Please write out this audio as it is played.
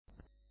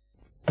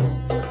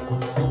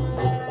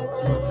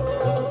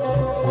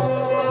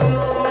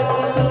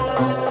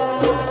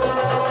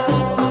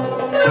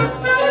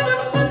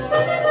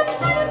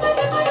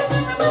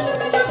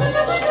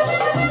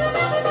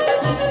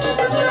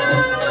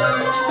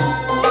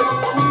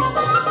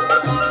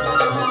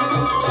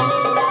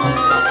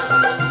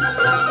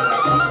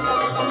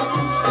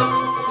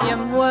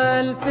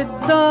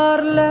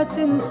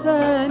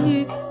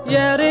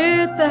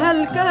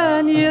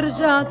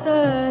يرجع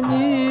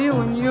تاني،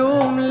 ومن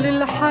يوم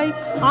للحي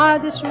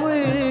عاد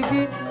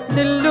شويقي.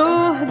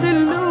 دلوه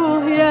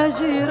دلوه يا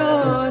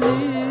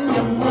جيراني،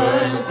 يا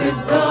موالف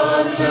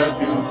الدار لا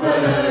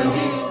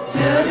تنساني،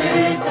 يا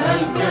ريت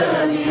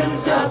هالكان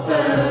يرجع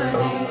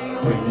تاني،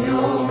 ومن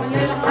يوم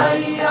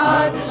للحي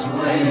عاد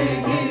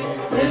شويقي.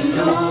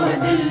 دلوه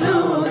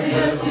دلوه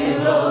يا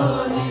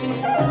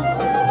جيراني.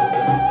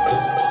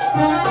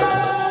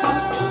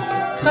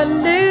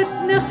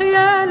 خليتني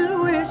خيال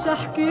وش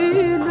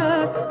احكي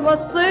لك،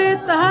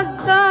 وصيت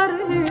هالدار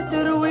هي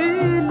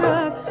تروي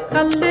لك.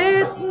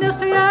 خليتني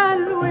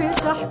خيال وش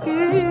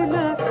احكي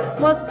لك،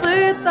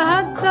 وصيت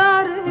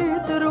هالدار هي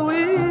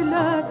تروي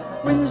لك.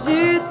 وان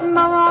جيت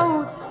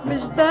موعود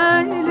مش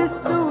دايل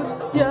السود،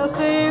 يا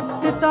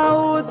خيبة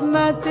تعود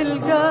ما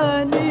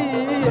تلقاني.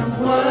 يا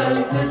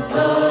موالف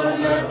الدار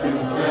لا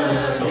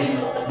تنساني،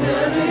 يا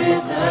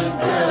ريت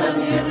هالكان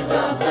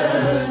يرجع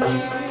تاني،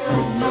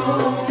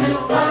 واليوم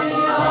للحي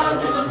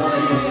عاد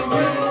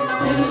شويقي.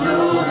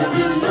 دلوه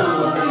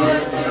دلوه يا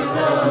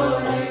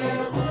جيراني.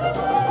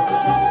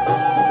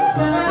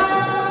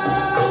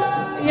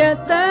 يا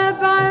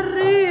تابع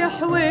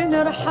الريح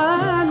وين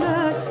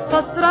رحالك،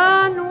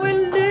 خسران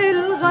والليل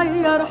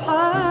غير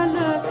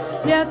حالك.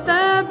 يا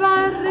تابع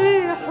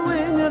الريح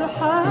وين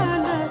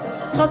رحالك،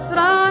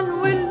 خسران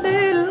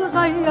والليل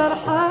غير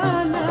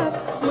حالك.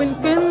 وإن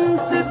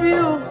كنت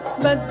بيوم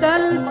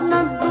بدلت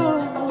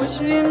مبروك،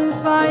 وش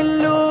ينفع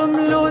اللوم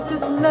لو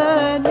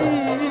تسلاني.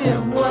 يا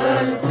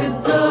موالف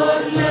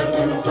الدار لا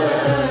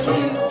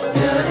تنساني،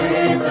 يا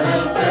ريت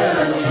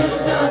هالكان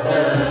يرجع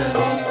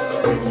تاني،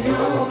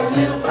 واليوم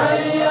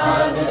للحي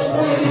عاد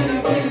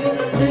شويقي.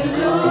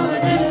 دلوه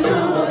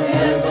دلوه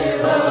يا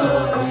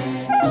جيراني.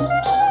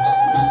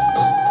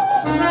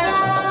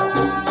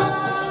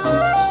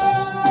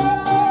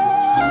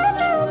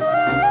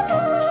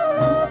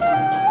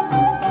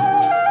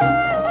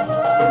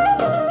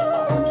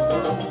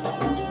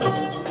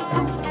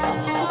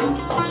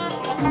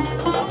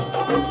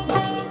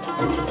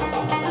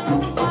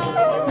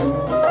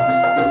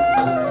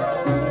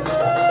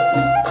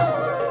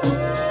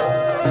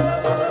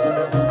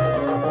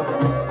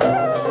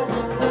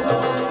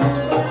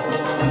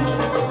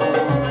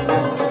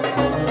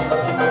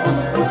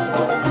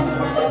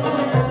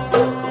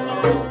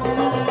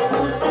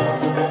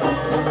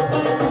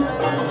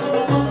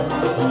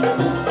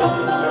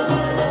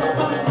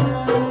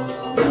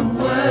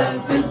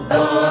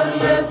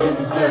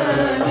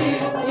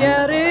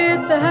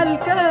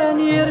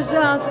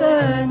 يرجع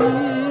تاني،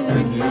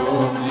 من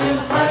يوم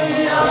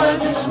للحي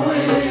عاد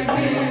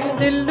شويقي.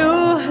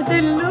 دلوه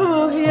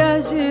دلوه يا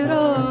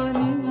جيراني.